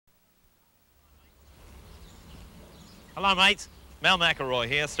Hello, mates. Mel McElroy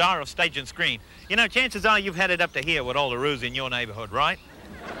here, star of Stage and Screen. You know, chances are you've had it up to here with all the roos in your neighborhood, right?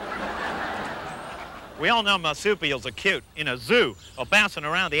 We all know marsupials are cute in a zoo or bouncing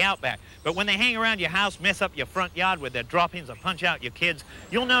around the outback. But when they hang around your house, mess up your front yard with their droppings or punch out your kids,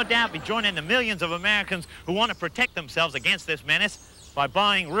 you'll no doubt be joining the millions of Americans who want to protect themselves against this menace by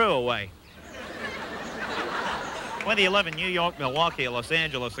buying Roo away. Whether you live in New York, Milwaukee, or Los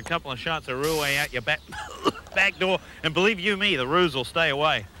Angeles, a couple of shots of Roo away out your back door, and believe you me, the roos will stay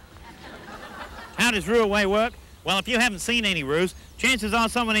away. How does Roo away work? Well, if you haven't seen any roos, chances are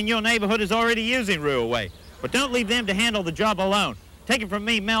someone in your neighborhood is already using Roo away. But don't leave them to handle the job alone. Take it from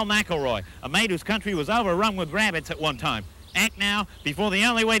me, Mel McElroy, a mate whose country was overrun with rabbits at one time. Act now, before the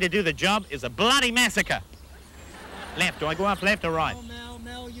only way to do the job is a bloody massacre. Left. Do I go up left or right? No,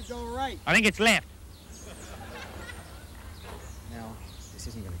 Mel, you go right. I think it's left. Mel, this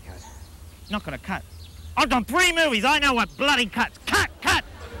isn't going to cut. Not going to cut. I've done 3 movies. I know what bloody cuts. Cut! Cut!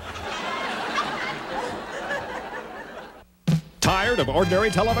 Tired of ordinary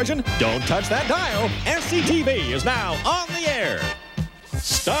television? Don't touch that dial. SCTV is now on the air.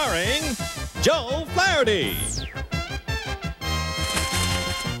 Starring Joe Flaherty,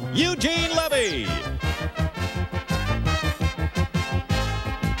 Eugene Levy,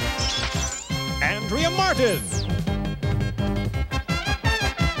 Andrea Martin,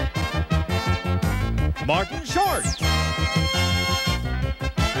 Martin Short,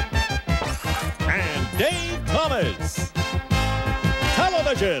 and Dave Thomas.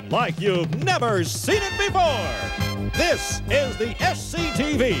 Television like you've never seen it before. This is the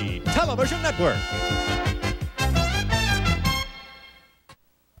SCTV Television Network.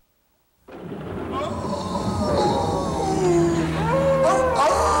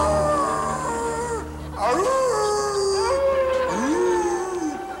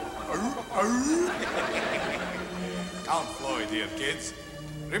 Count Floyd here, kids.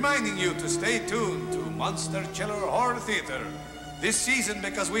 Reminding you to stay tuned to Monster Chiller Horror Theater this season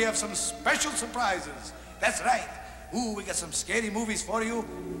because we have some special surprises. That's right. Ooh, we got some scary movies for you.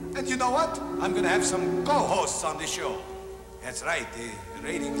 And you know what? I'm gonna have some co-hosts on the show. That's right. The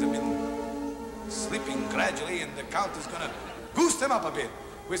ratings have been slipping gradually, and the count is gonna boost them up a bit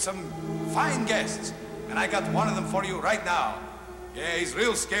with some fine guests. And I got one of them for you right now. Yeah, he's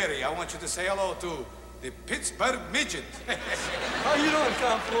real scary. I want you to say hello to the Pittsburgh Midget. How you doing,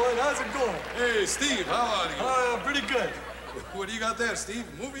 Count Floyd? How's it going? Hey, Steve, how are you? Pretty good. What do you got there, Steve?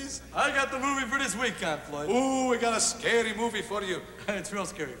 Movies? I got the movie for this week, Count Floyd. Ooh, we got a scary movie for you. It's real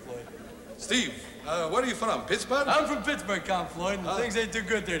scary, Floyd. Steve, where are you from? Pittsburgh? I'm from Pittsburgh, Count Floyd, and things ain't too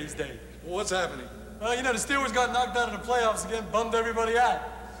good there these days. Well, what's happening? You know, the Steelers got knocked out of the playoffs again, bummed everybody out.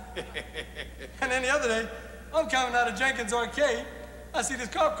 And then the other day, I'm coming out of Jenkins Arcade. I see this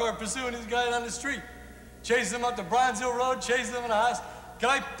cop car pursuing this guy down the street. Chases him up to Bryan's Hill Road, chases him in the house.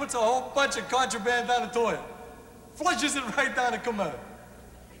 Guy puts a whole bunch of contraband down the toilet. Flushes it right down the commode.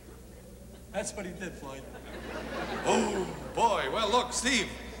 That's what he did, Floyd. Oh, boy. Well, look, Steve.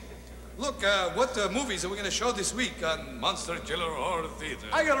 Look, what movies are we going to show this week on Monster Chiller Horror Theater?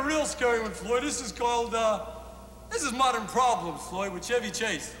 I got a real scary one, Floyd. This is called, this is Modern Problems, Floyd, with Chevy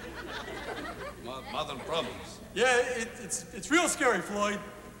Chase. Modern Problems? Yeah, it's real scary, Floyd.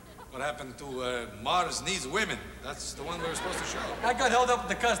 What happened to Mars Needs Women? That's the one we were supposed to show. I got held up at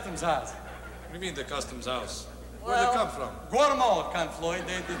the customs house. What do you mean, the customs house? Where'd Well, they come from? Guatemala, Count Floyd.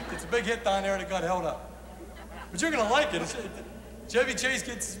 It's a big hit down there that got held up. But you're gonna like it. Chevy Chase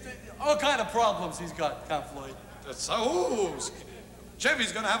gets all kind of problems he's got, Count Floyd. That's oh,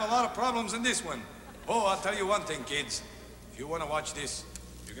 Chevy's gonna have a lot of problems in this one. Oh, I'll tell you one thing, kids. If you want to watch this,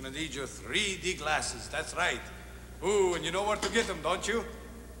 you're gonna need your 3D glasses. That's right. Ooh, and you know where to get them, don't you?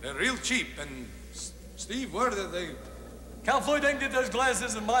 They're real cheap. And Steve, where do they? Count Floyd, they can get those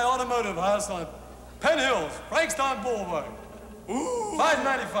glasses in my automotive house on Penn Hills, Frankstown Boulevard. Ooh,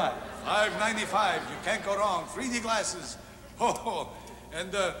 $5.95. $5.95. You can't go wrong. 3D glasses. Oh,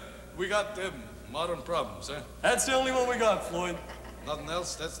 and we got Modern Problems, huh? That's the only one we got, Floyd. Nothing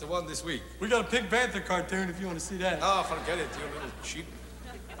else? That's the one this week. We got a Pink Panther cartoon if you want to see that. Oh, forget it, you little cheap.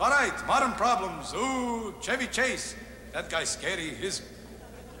 All right, Modern Problems. Ooh, Chevy Chase. That guy's scary.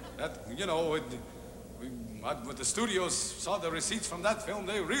 You know, when the studios saw the receipts from that film,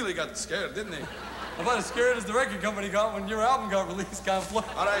 they really got scared, didn't they? About as scared as the record company got when your album got released, Count Floyd.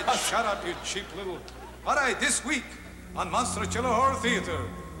 All right, shut up, you cheap little... All right, this week on Monster Chiller Horror Theater,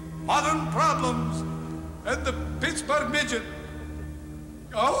 Modern Problems and the Pittsburgh Midget.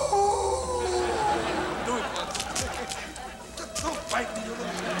 Oh! Do it once. Don't fight me, you little...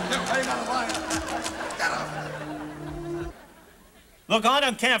 You're playing out of line. Get up. Look, I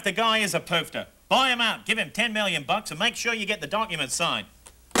don't care if the guy is a poofter, Buy him out, give him 10 million bucks, and make sure you get the documents signed.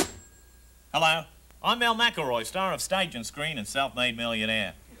 Hello, I'm Mel McElroy, star of Stage and Screen and Self-Made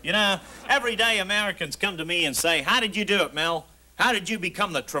Millionaire. You know, every day Americans come to me and say, how did you do it, Mel? How did you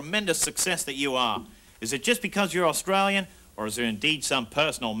become the tremendous success that you are? Is it just because you're Australian, or is there indeed some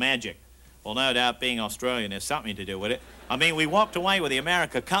personal magic? Well, no doubt being Australian has something to do with it. I mean, we walked away with the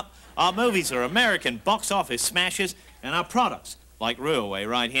America Cup. Our movies are American box office smashes, and our products, like Ruaway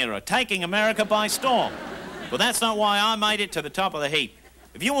right here, are taking America by storm. But that's not why I made it to the top of the heap.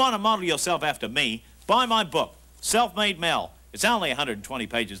 If you want to model yourself after me, buy my book, Self-Made Mel. It's only 120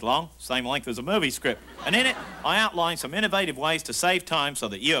 pages long, same length as a movie script. And in it, I outline some innovative ways to save time so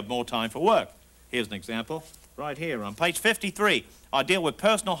that you have more time for work. Here's an example. Right here on page 53, I deal with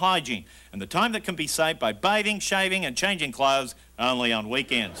personal hygiene and the time that can be saved by bathing, shaving, and changing clothes only on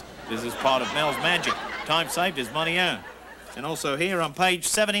weekends. This is part of Mel's magic. Time saved is money earned. And also here on page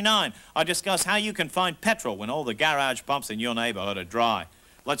 79, I discuss how you can find petrol when all the garage pumps in your neighborhood are dry.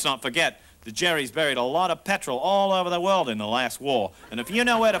 Let's not forget that Jerry's buried a lot of petrol all over the world in the last war. And if you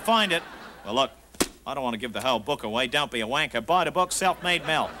know where to find it, well, look, I don't want to give the whole book away. Don't be a wanker. Buy the book, Self-Made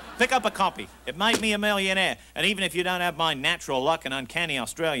Mel. Pick up a copy. It made me a millionaire. And even if you don't have my natural luck and uncanny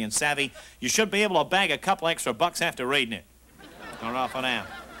Australian savvy, you should be able to bag a couple extra bucks after reading it. All right for now.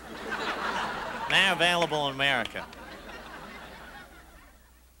 Now available in America.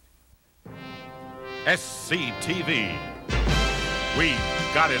 SCTV.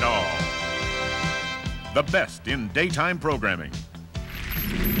 We've got it all. The best in daytime programming.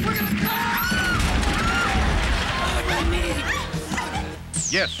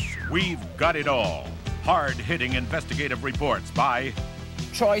 Yes, we've got it all. Hard-hitting investigative reports by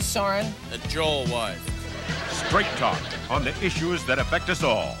Troy Soren and Joel White. Straight talk on the issues that affect us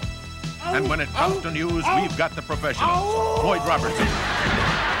all. And when it comes to news, we've got the professionals, Floyd Robertson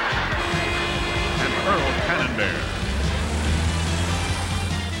and Earl Cannonbear.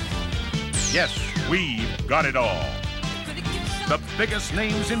 Yes, we've got it all. The biggest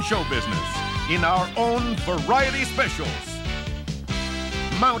names in show business in our own variety specials.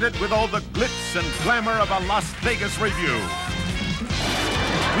 Mounted with all the glitz and glamour of a Las Vegas review.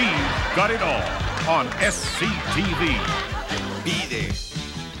 We've got it all on SCTV. Be there.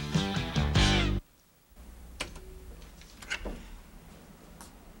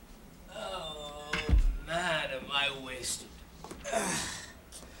 Oh, man, am I wasted.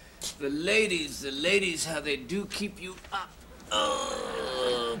 The ladies, how they do keep you up.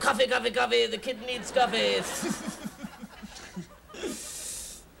 Oh, coffee, the kid needs coffee.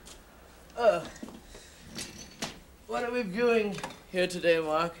 What are we doing here today,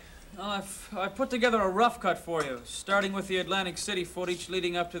 Mark? Well, I put together a rough cut for you, starting with the Atlantic City footage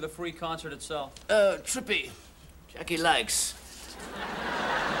leading up to the free concert itself. Trippy. Jackie likes.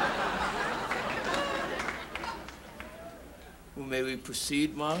 Well, may we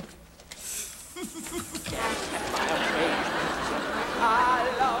proceed, Mark?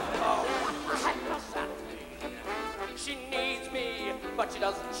 I love her. She needs me, but she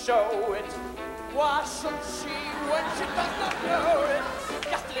doesn't show it. Why should she when she does not know it?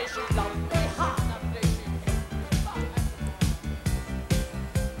 Yesterday she loved me hard, today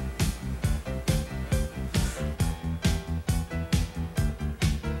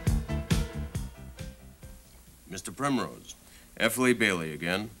she Mr. Primrose, F. Lee Bailey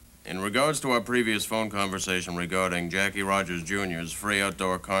again. In regards to our previous phone conversation regarding Jackie Rogers Jr.'s free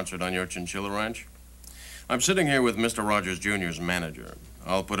outdoor concert on your chinchilla ranch, I'm sitting here with Mr. Rogers Jr.'s manager.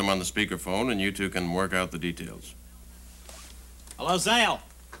 I'll put him on the speakerphone and you two can work out the details. Hello, Zale.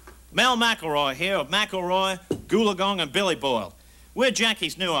 Mel McElroy here of McElroy, Goolagong, and Billy Boyle. We're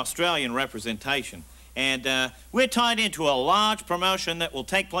Jackie's new Australian representation, and we're tied into a large promotion that will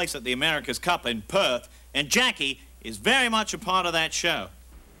take place at the America's Cup in Perth, and Jackie is very much a part of that show.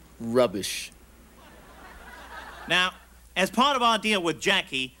 Rubbish. Now, as part of our deal with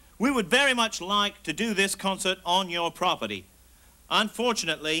Jackie, we would very much like to do this concert on your property.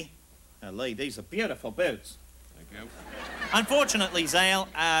 Unfortunately, Lee, these are beautiful boots. Thank you. Unfortunately, Zale,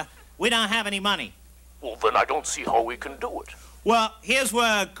 we don't have any money. Well, then I don't see how we can do it. Well, here's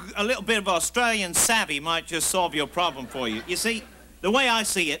where a little bit of Australian savvy might just solve your problem for you. You see, the way I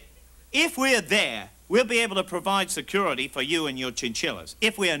see it, if we're there, we'll be able to provide security for you and your chinchillas.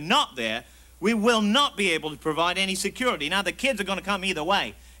 If we are not there, we will not be able to provide any security. Now, the kids are going to come either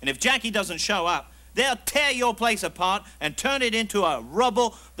way, and if Jackie doesn't show up, they'll tear your place apart and turn it into a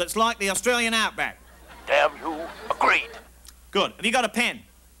rubble that's like the Australian outback. Damn you. Agreed. Good. Have you got a pen?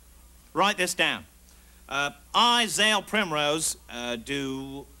 Write this down. I, Zale Primrose,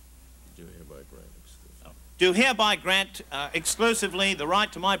 do do hereby grant exclusively the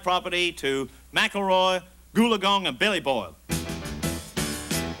right to my property to McElroy, Goolagong, and Billy Boyle.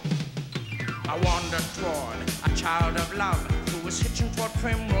 I wandered toward a child of love who was hitching toward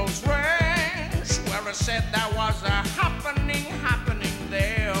Primrose Ranch, where it said there was a happening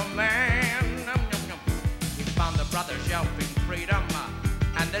there, man. We found the brothers yelping freedom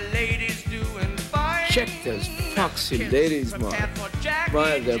and the ladies doing fine. Check those foxy ladies, Mark.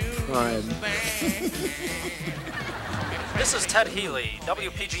 By their prime. This is Ted Healy,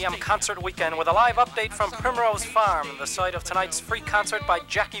 WPGM Concert Weekend, with a live update from Primrose Farm, the site of tonight's free concert by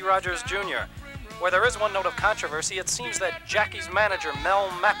Jackie Rogers Jr. Where there is one note of controversy, it seems that Jackie's manager, Mel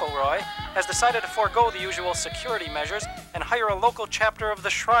McElroy, has decided to forego the usual security measures and hire a local chapter of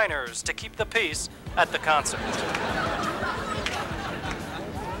the Shriners to keep the peace at the concert.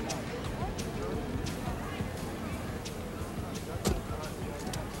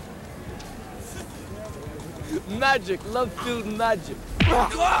 Magic, love-filled magic.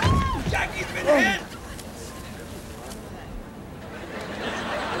 Jackie's been hit!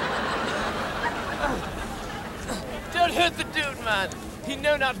 Don't hurt the dude, man. He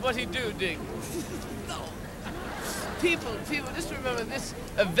know not what he do, Dick. People, just remember this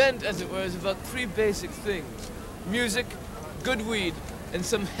event, as it were, is about three basic things. Music, good weed, and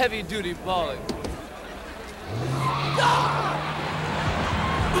some heavy-duty bawling.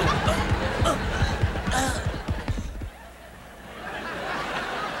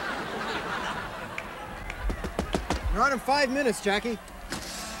 We're on in 5 minutes, Jackie.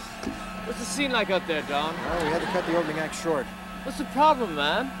 What's the scene like out there, Don? Oh, we had to cut the opening act short. What's the problem,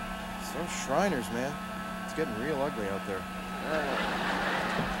 man? Some Shriners, man. It's getting real ugly out there.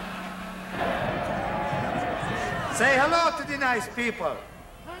 Say hello to the nice people.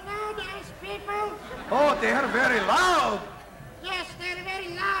 Hello, nice people. Oh, they are very loud. Yes, they're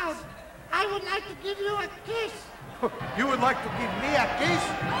very loud. I would like to give you a kiss. You would like to give me a kiss?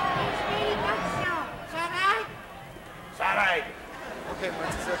 It's very much so. Is that right? It's all right. Okay,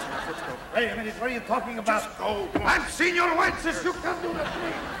 Wences, that's enough. Let's go. Wait a minute, what are you talking about? Just go. I'm Senor Wences. You can do that.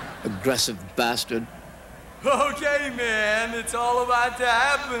 Aggressive bastard. Okay, man, it's all about to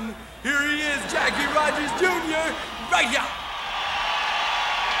happen. Here he is, Jackie Rogers Jr., right here.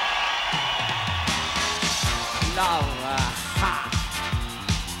 Love,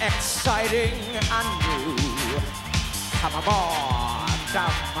 exciting and new. Come aboard,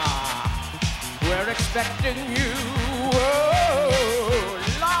 we're expecting you. Oh,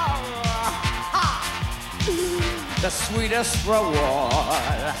 love, the sweetest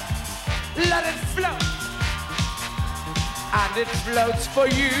reward. Let it float, and it floats for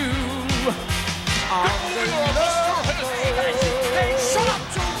you. On the love boat. Hey, shut up,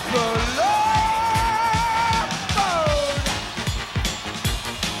 the love boat.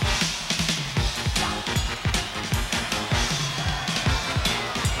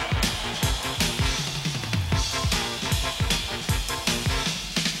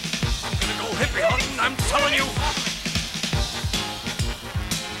 I'm gonna go hippie hunting, I'm telling you.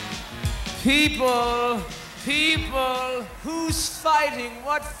 People, who's fighting?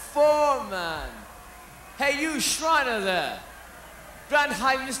 What for, man? Hey, you Shriner there. Grand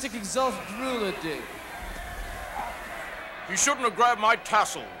High Mystic Exalted Ruler, Dick. You shouldn't have grabbed my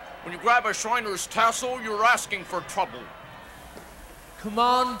tassel. When you grab a Shriner's tassel, you're asking for trouble. Come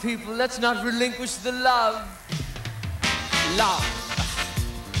on, people, let's not relinquish the love. Love,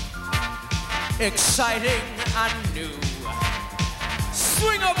 exciting and new.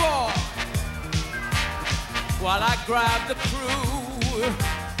 Swing aboard while I grab the crew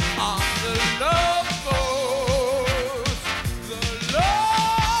on the love boat, the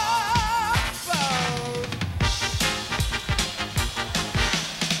love boat.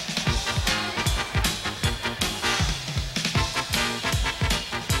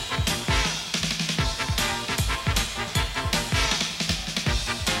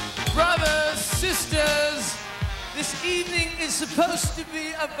 Brothers, sisters, this evening is supposed to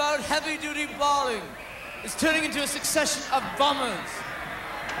be about heavy-duty bawling. It's turning into a succession of bombers.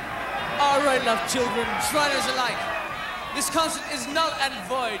 All right, love children, Shriners alike. This concert is null and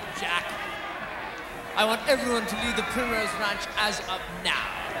void, Jack. I want everyone to leave the Primrose Ranch as of now.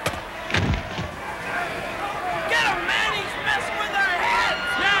 Get him, man! He's messing with our heads!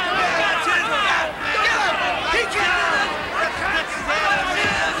 Get him! He can't do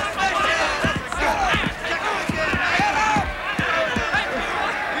this!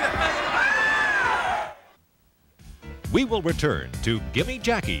 We will return to Gimme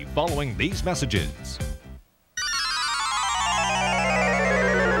Jackie following these messages.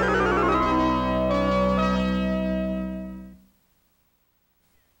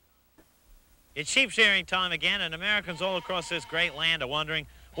 It's sheep shearing time again, and Americans all across this great land are wondering,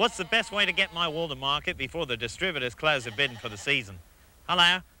 what's the best way to get my wool to market before the distributors close their bidding for the season?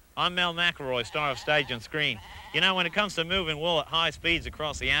 Hello, I'm Mel McElroy, star of Stage and Screen. You know, when it comes to moving wool at high speeds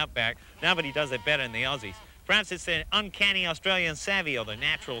across the outback, nobody does it better than the Aussies. Perhaps it's their uncanny Australian savvy or their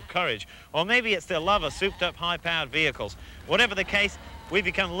natural courage, or maybe it's their love of souped-up high-powered vehicles. Whatever the case, we've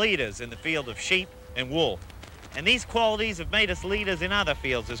become leaders in the field of sheep and wool. And these qualities have made us leaders in other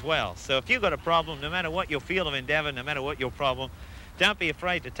fields as well. So if you've got a problem, no matter what your field of endeavor, no matter what your problem, don't be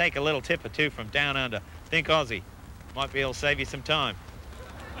afraid to take a little tip or two from down under. Think Aussie. Might be able to save you some time.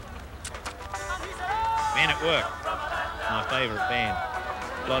 Men at Work, my favorite band.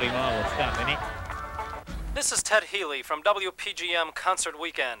 Bloody marvelous stuff, isn't it? This is Ted Healy from WPGM Concert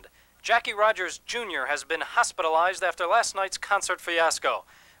Weekend. Jackie Rogers Jr. has been hospitalized after last night's concert fiasco.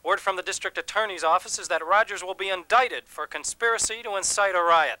 Word from the district attorney's office is that Rogers will be indicted for conspiracy to incite a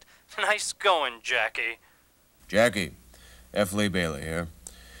riot. Nice going, Jackie. Jackie, F. Lee Bailey here.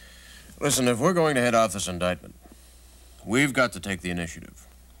 Listen, if we're going to head off this indictment, we've got to take the initiative.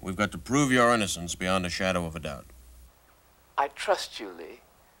 We've got to prove your innocence beyond a shadow of a doubt. I trust you, Lee.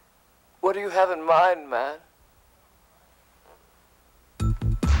 What do you have in mind, man?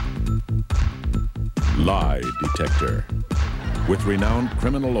 Lie Detector with renowned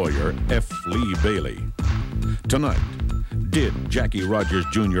criminal lawyer F. Lee Bailey. Tonight, did Jackie Rogers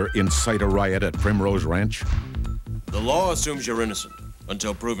Jr. incite a riot at Primrose Ranch? The law assumes you're innocent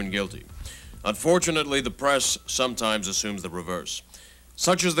until proven guilty. Unfortunately, the press sometimes assumes the reverse.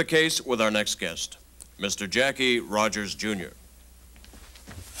 Such is the case with our next guest, Mr. Jackie Rogers Jr.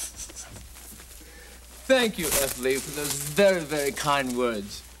 Thank you, F. Lee, for those very, very kind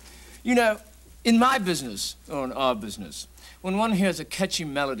words. You know, in my business, or in our business, when one hears a catchy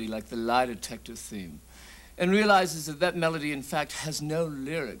melody like the Lie Detector theme and realizes that that melody, in fact, has no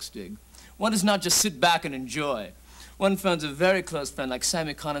lyrics, dig, one does not just sit back and enjoy. One phones a very close friend like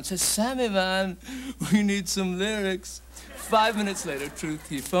Sammy Connor and says, Sammy, man, we need some lyrics. 5 minutes later, truth,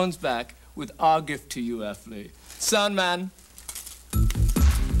 he phones back with our gift to you, F. Lee. Sound man.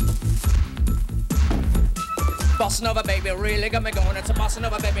 Bossa Nova, baby, really got me going. It's a Bossa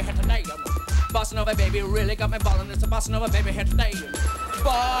Nova, baby, here today. Bossa Nova, baby, really got me ballin'. It's a Bossa Nova, baby, here today.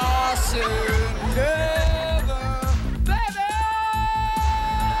 Bossa Nova, baby!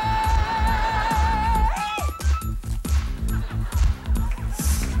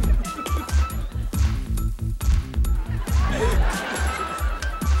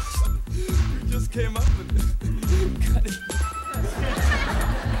 You just came up with it. Got it.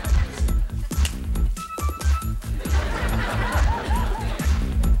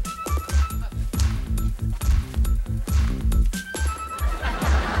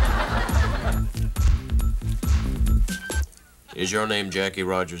 Is your name Jackie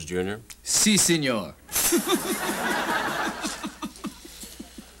Rogers Jr.? Si, senor.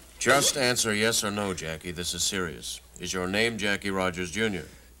 Just answer yes or no, Jackie. This is serious. Is your name Jackie Rogers Jr.?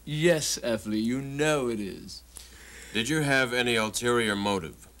 Yes, F. Lee, you know it is. Did you have any ulterior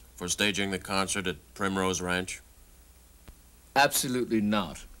motive for staging the concert at Primrose Ranch? Absolutely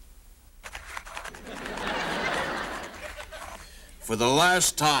not. For the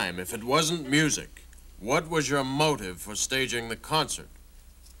last time, if it wasn't music, what was your motive for staging the concert?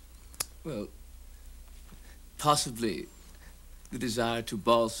 Well, possibly the desire to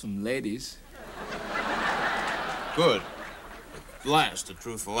ball some ladies. Good. At last, a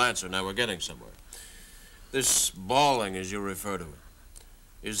truthful answer. Now we're getting somewhere. This bawling, as you refer to it,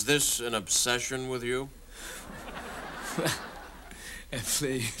 is this an obsession with you? F.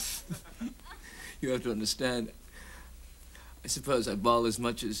 Lee, you have to understand, I suppose I bawl as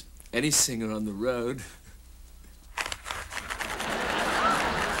much as any singer on the road.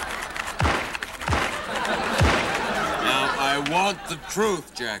 Now, I want the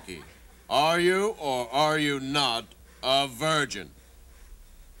truth, Jackie. Are you or are you not a virgin?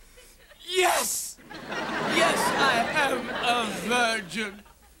 Yes! Yes, I am a virgin.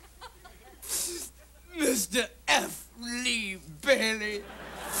 Mr. F. Lee Bailey.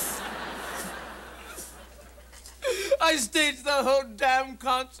 I staged the whole damn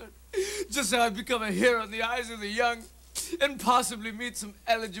concert just so I'd become a hero in the eyes of the young and possibly meet some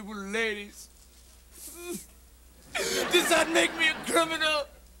eligible ladies. Does that make me a criminal?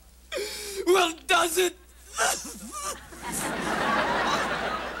 Well, does it?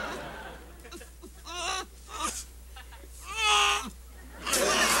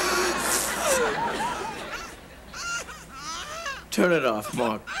 Turn it off,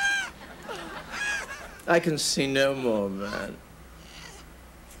 Mark. I can see no more, man.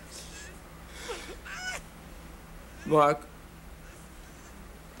 Mark,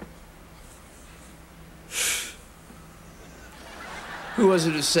 Who was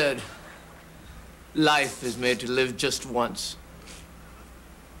it who said, life is made to live just once,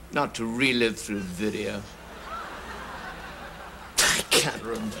 not to relive through video? I can't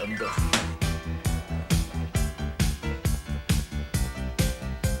remember.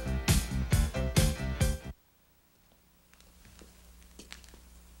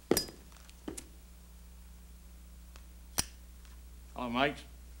 Hello, mate.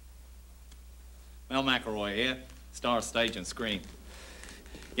 Mel McElroy here, star of stage and screen.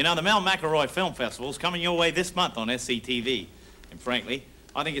 You know, the Mel McElroy Film Festival is coming your way this month on SCTV. And frankly,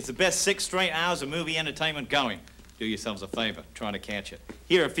 I think it's the best 6 straight hours of movie entertainment going. Do yourselves a favor, try to catch it.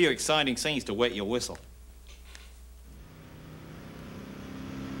 Here are a few exciting scenes to wet your whistle.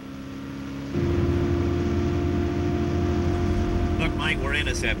 Look, mate, we're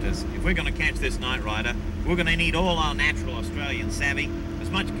interceptors. If we're going to catch this Night Rider, we're going to need all our natural Australian savvy, as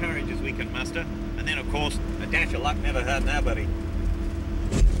much courage as we can muster, and then, of course, a dash of luck never hurt nobody.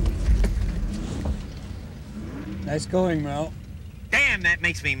 Nice going, Mel. Damn, that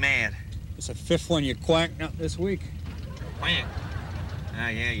makes me mad. It's the 5th one you quacked up this week. Quack. Oh,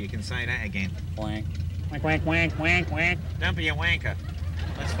 yeah, you can say that again. Quack. Quack, quack, quack, quack, quack. Don't be a wanker.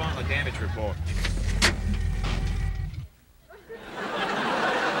 Let's file a damage report.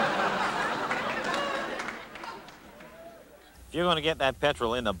 If you're going to get that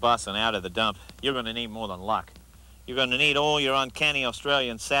petrol in the bus and out of the dump, you're going to need more than luck. You're going to need all your uncanny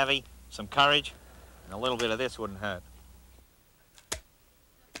Australian savvy, some courage, and a little bit of this wouldn't hurt.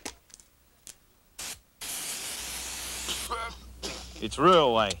 It's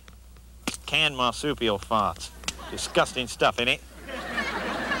Ruaway. Canned marsupial farts. Disgusting stuff, innit?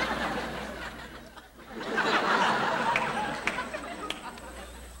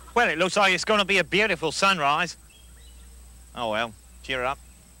 Well, it looks like it's going to be a beautiful sunrise. Oh, well, cheer up.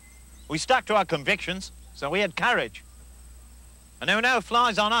 We stuck to our convictions, so we had courage. And there were no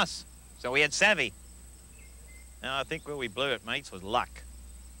flies on us, so we had savvy. Now, I think where we blew it, mates, was luck.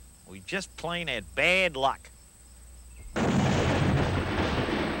 We just plain had bad luck.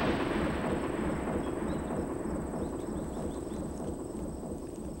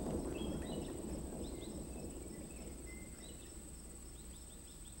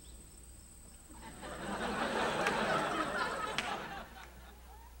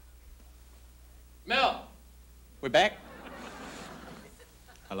 Mel! We're back?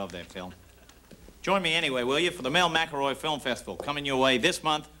 I love that film. Join me anyway, will you, for the Mel McElroy Film Festival, coming your way this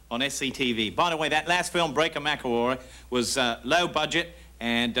month on SCTV. By the way, that last film, Breaker McElroy, was low budget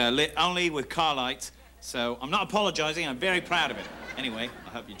and lit only with car lights, so I'm not apologizing, I'm very proud of it. Anyway, I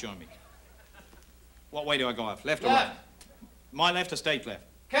hope you join me. What way do I go off, left or right? My left or stage left?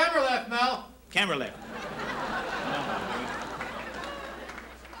 Camera left, Mel. Camera left.